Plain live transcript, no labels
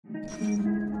Ladies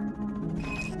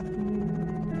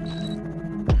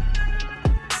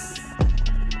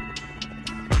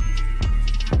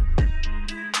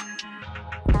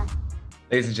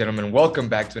and gentlemen, welcome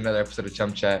back to another episode of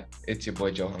Chum Chat. It's your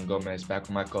boy Johan Gomez, back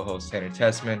with my co-host Tanner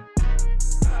Tessmann.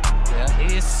 Der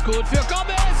ist gut für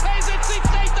Gomez. Hey, sieht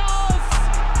nicht aus.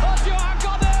 Und Johan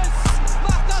Gomez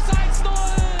macht das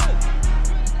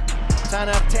 1-0.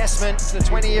 Tanner Tessmann, the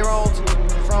 20-year-old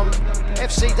from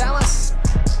FC Dallas.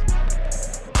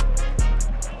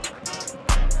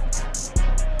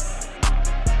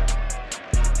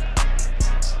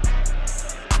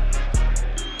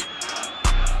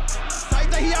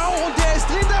 Hier auch und der ist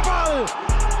drin, der Ball.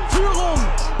 Führung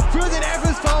für den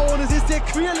FSV und es ist der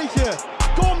quirlige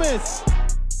Gomez.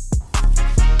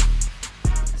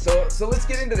 So let's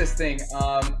get into this thing.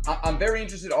 I'm very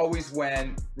interested always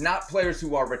when not players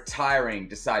who are retiring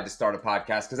decide to start a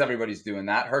podcast, because everybody's doing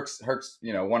that. Herc's,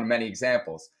 one of many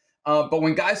examples. But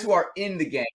when guys who are in the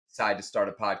game decide to start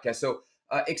a podcast. So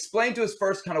explain to us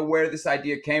first kind of where this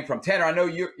idea came from. Tanner, I know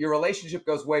your relationship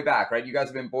goes way back, right? You guys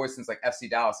have been boys since like FC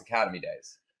Dallas Academy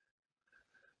days.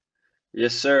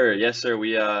 Yes, sir. Yes, sir.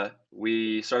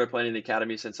 We started playing in the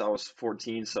academy since I was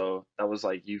 14, so that was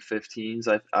like U15s,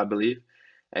 I believe.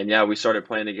 And yeah, we started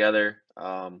playing together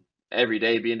every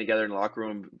day, being together in the locker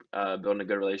room, building a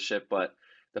good relationship. But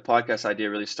the podcast idea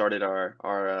really started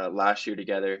our last year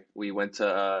together. We went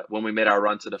to when we made our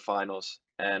run to the finals,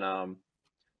 and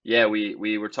yeah,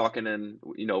 we were talking, and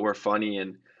we're funny,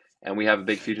 and we have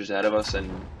big futures ahead of us, and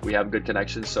we have good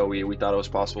connections. So we thought it was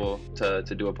possible to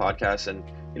do a podcast, and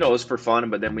it was for fun.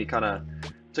 But then we kind of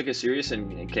took it serious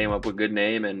and came up with a good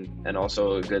name and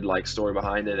also a good story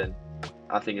behind it. And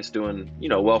I think it's doing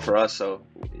well for us. So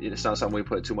it's not something we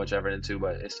put too much effort into,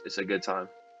 but it's a good time.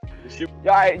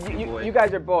 Yeah, you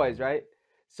guys are boys, right?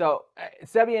 So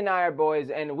Sebi and I are boys,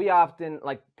 and we often,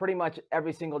 pretty much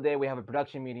every single day we have a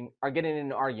production meeting, are getting in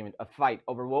an argument, a fight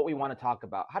over what we want to talk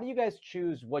about. How do you guys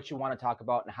choose what you want to talk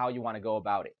about and how you want to go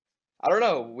about it? I don't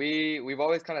know. We've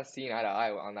always kind of seen eye to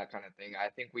eye on that kind of thing. I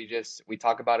think we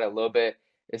talk about it a little bit.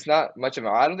 It's not much of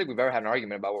I don't think we've ever had an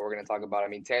argument about what we're going to talk about. I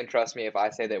mean, Tan trusts me if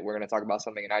I say that we're going to talk about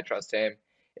something, and I trust him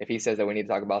if he says that we need to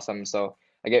talk about something. So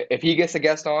if he gets a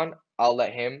guest on, I'll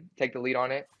let him take the lead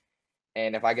on it.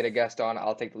 And if I get a guest on,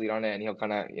 I'll take the lead on it, and he'll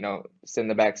kind of, sit in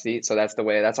the back seat. So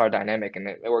that's our dynamic, and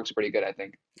it works pretty good, I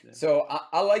think. So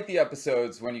I like the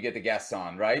episodes when you get the guests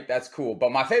on, right? That's cool.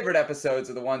 But my favorite episodes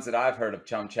are the ones that I've heard of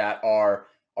Chum Chat are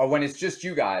when it's just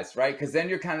you guys, right? Because then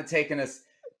you're kind of taking us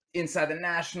inside the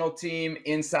national team,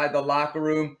 inside the locker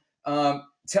room.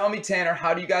 Tell me, Tanner,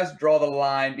 how do you guys draw the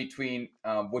line between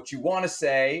what you want to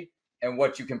say and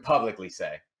what you can publicly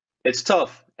say? It's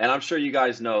tough, and I'm sure you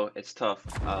guys know it's tough,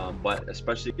 but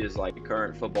especially as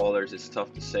current footballers, it's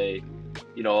tough to say.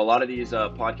 A lot of these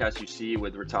podcasts you see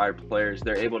with retired players,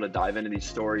 they're able to dive into these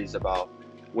stories about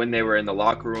when they were in the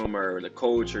locker room or the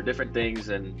coach or different things,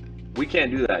 and we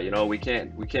can't do that.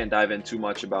 We can't dive in too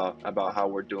much about how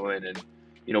we're doing, and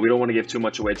we don't want to give too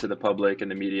much away to the public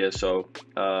and the media. So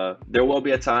there will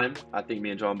be a time, I think me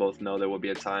and John both know there will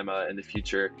be a time in the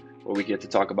future where we get to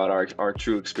talk about our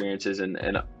true experiences and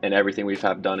everything we've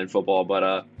done in football.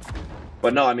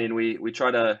 But no, I mean, we try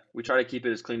to keep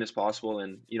it as clean as possible,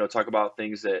 and talk about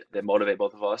things that motivate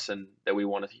both of us and that we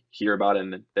want to hear about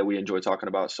and that we enjoy talking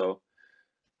about. So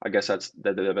I guess that's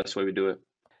the best way we do it.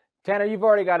 Tanner, you've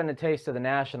already gotten a taste of the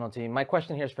national team. My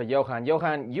question here is for Johan.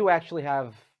 Johan, you actually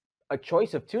have a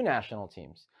choice of 2 national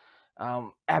teams.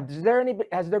 Has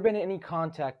there been any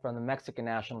contact from the Mexican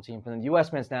national team, from the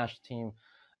U.S. men's national team,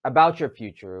 about your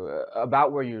future,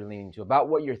 about where you're leaning to, about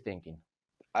what you're thinking?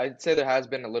 I'd say there has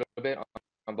been a little bit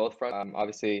on both fronts.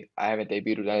 Obviously, I haven't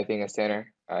debuted with anything as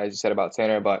Tanner, as you said about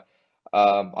Tanner, but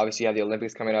obviously you have the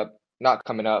Olympics coming up. Not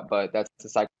coming up, but that's the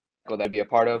cycle that I'd be a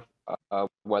part of,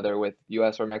 whether with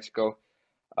U.S. or Mexico.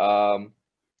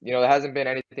 There hasn't been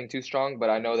anything too strong,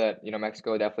 but I know that,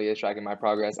 Mexico definitely is tracking my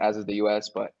progress, as is the U.S.,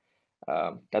 but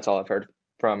that's all I've heard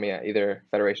from either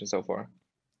federation so far.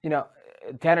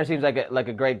 Tanner seems like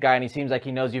a great guy, and he seems like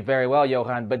he knows you very well,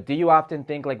 Johan, but do you often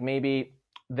think maybe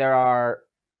there are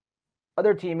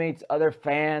other teammates, other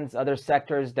fans, other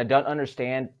sectors that don't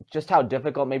understand just how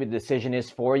difficult maybe the decision is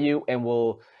for you and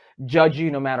will judge you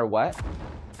no matter what?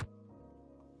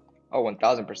 Oh,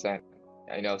 1,000%.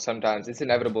 Sometimes it's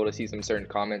inevitable to see some certain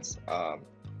comments that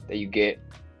you get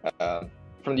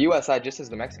from the U.S. side just as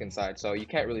the Mexican side. So you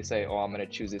can't really say, I'm going to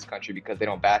choose this country because they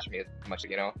don't bash me as much,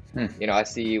 I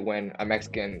see when a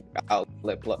Mexican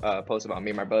outlet posts about me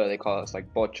and my brother, they call us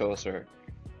pochos or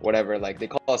whatever. They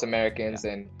call us Americans.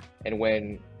 Yeah. And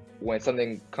when when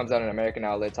something comes out in an American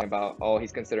outlet talking about, oh,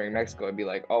 he's considering Mexico, it'd be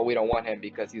like, oh, we don't want him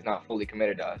because he's not fully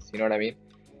committed to us. You know what I mean?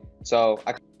 So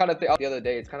I kind of think the other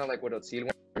day, it's kind of like what Otsil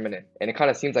went permanent, and it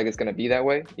kind of seems like it's gonna be that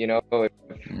way. You know,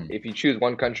 if you choose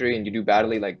one country and you do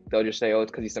badly, like they'll just say, oh,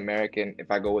 it's because he's American.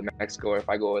 If I go with Mexico or if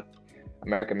I go with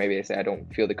America, maybe they say I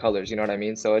don't feel the colors. You know what I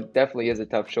mean? So it definitely is a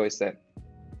tough choice that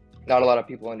not a lot of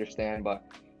people understand, but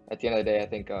at the end of the day, I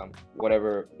think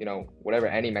whatever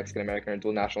any Mexican American or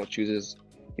dual national chooses,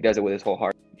 he does it with his whole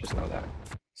heart. Just know that.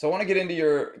 So I want to get into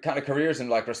your kind of careers and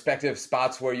like respective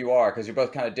spots where you are, because you're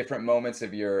both kind of different moments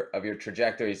of your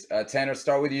trajectories. Tanner,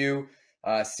 start with you.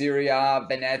 Syria,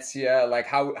 Venezia, like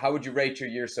how would you rate your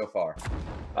year so far?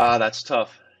 That's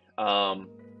tough.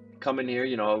 Coming here,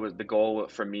 you know, the goal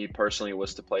for me personally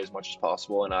was to play as much as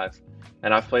possible, and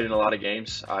I've played in a lot of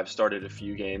games. I've started a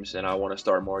few games, and I want to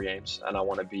start more games, and I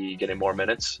want to be getting more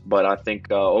minutes. But I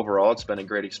think overall, it's been a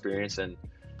great experience, and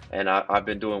I've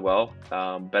been doing well,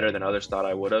 better than others thought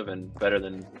I would have, and better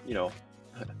than, you know,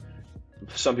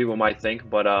 some people might think.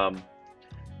 But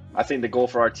I think the goal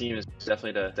for our team is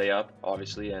definitely to stay up,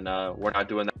 obviously, and we're not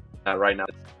doing that right now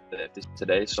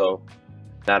today. So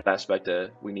that aspect,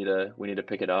 we need to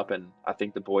pick it up, and I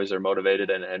think the boys are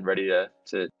motivated and ready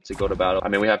to go to battle. I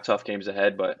mean, we have tough games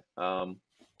ahead, but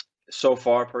so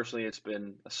far, personally, it's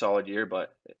been a solid year.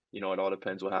 But you know, it all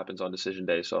depends what happens on decision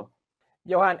day. So,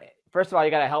 Johan, first of all,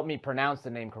 you got to help me pronounce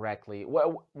the name correctly.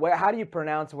 How do you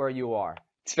pronounce where you are?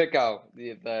 Zwickau.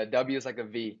 The W is like a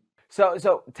V.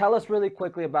 So tell us really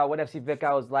quickly about what FC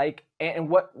Zwickau is like, and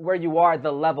where you are,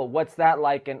 the level. What's that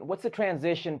like, and what's the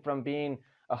transition from being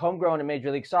a homegrown in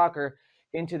Major League Soccer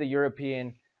into the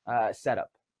European setup?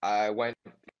 I went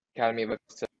academy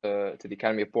to the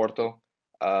Academy of Porto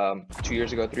 3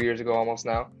 years ago almost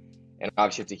now, and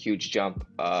obviously it's a huge jump.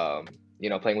 You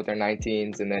know, playing with their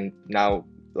 19s, and then now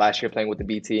last year playing with the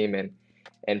B team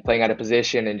and playing at a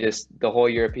position, and just the whole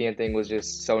European thing was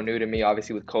just so new to me.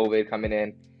 Obviously with COVID coming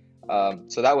in,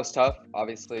 so that was tough.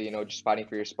 Obviously, you know, just fighting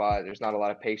for your spot. There's not a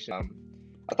lot of patience.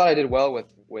 I thought I did well with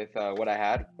what I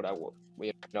had,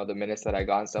 you know, the minutes that I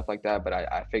got and stuff like that. But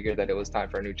I figured that it was time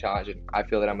for a new challenge, and I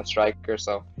feel that I'm a striker,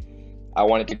 so I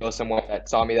wanted to go somewhere that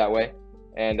saw me that way.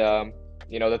 And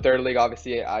you know, the third league,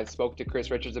 obviously, I spoke to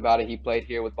Chris Richards about it. He played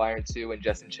here with Bayern too, and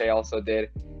Justin Che also did.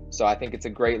 So I think it's a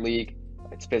great league.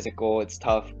 It's physical, it's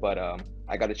tough, but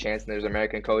I got a chance, and there's an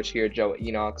American coach here, Joe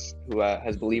Enox, who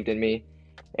has believed in me.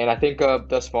 And I think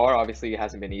thus far, obviously, it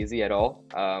hasn't been easy at all.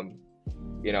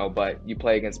 You know, but you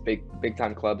play against big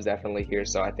time clubs definitely here,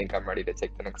 so I think I'm ready to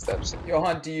take the next steps.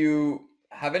 Johan, do you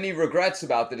have any regrets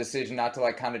about the decision not to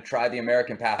like kind of try the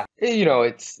American path? You know,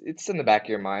 it's in the back of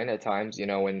your mind at times. You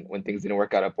know, when things didn't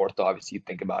work out at Porto, obviously you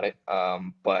think about it.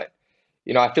 But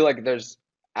you know, I feel like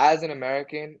as an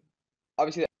American,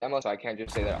 obviously the MLS, I can't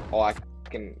just say that I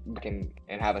can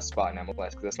and have a spot in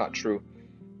MLS, because that's not true.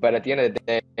 But at the end of the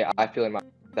day, I feel in my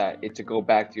that it's to go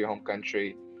back to your home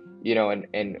country, you know,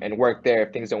 and work there.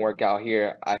 If things don't work out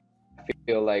here, I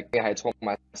feel like I had told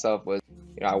myself was,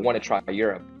 you know, I want to try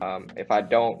Europe. If I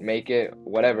don't make it,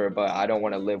 whatever, but I don't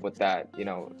want to live with that, you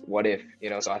know, what if, you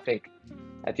know. So I think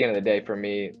at the end of the day, for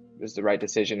me, this is the right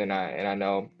decision, and I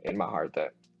know in my heart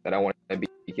that I want to be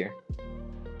here.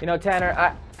 You know,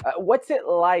 Tanner, what's it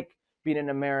like being an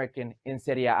American in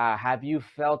Serie A? Have you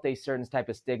felt a certain type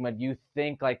of stigma? Do you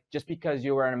think, like, just because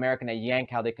you were an American at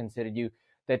Yank, how they considered you,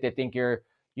 that they think you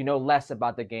know less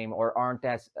about the game or aren't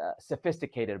as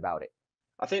sophisticated about it?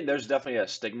 I think there's definitely a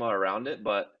stigma around it,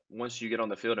 but once you get on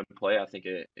the field and play, I think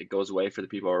it goes away for the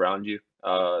people around you,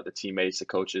 the teammates, the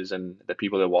coaches, and the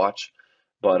people that watch.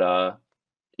 But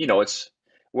you know,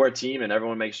 we're a team, and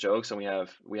everyone makes jokes, and we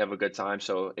have a good time.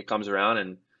 So it comes around,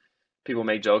 and people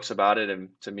make jokes about it, and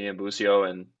to me and Busio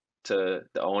and to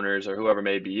the owners or whoever it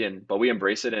may be, but we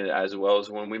embrace it, and as well as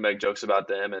when we make jokes about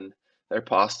them and their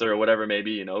pasta or whatever it may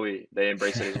be, you know, they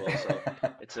embrace it as well.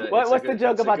 So what's the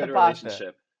joke about the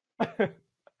pasta?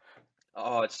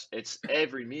 Oh, it's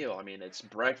every meal. I mean, it's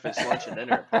breakfast, lunch, and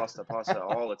dinner. Pasta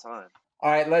all the time.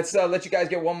 All right, let's let you guys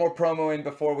get one more promo in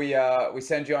before we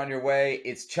send you on your way.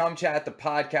 It's Chum Chat, the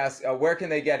podcast. Where can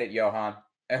they get it, Johan?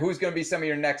 And who's going to be some of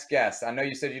your next guests? I know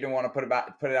you said you didn't want to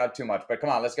put it out too much, but come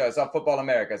on, let's go. It's on Football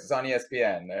Americas. It's on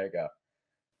ESPN. There you go.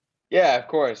 Yeah, of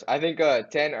course. I think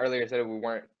 10 earlier said we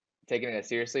weren't taking it as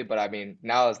seriously, but I mean,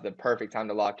 now is the perfect time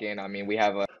to lock in. I mean, we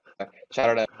have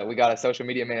shout out we got a social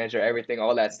media manager, everything,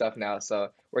 all that stuff now. So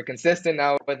we're consistent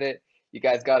now with it. You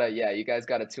guys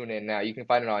gotta tune in now. You can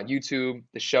find it on YouTube,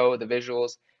 the show, the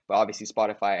visuals, but obviously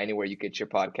Spotify, anywhere you get your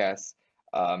podcasts.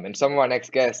 And some of our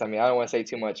next guests, I mean, I don't want to say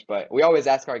too much, but we always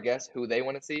ask our guests who they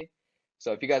want to see.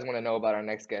 So if you guys want to know about our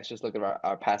next guest, just look at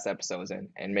our past episodes,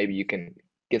 and maybe you can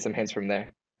get some hints from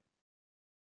there.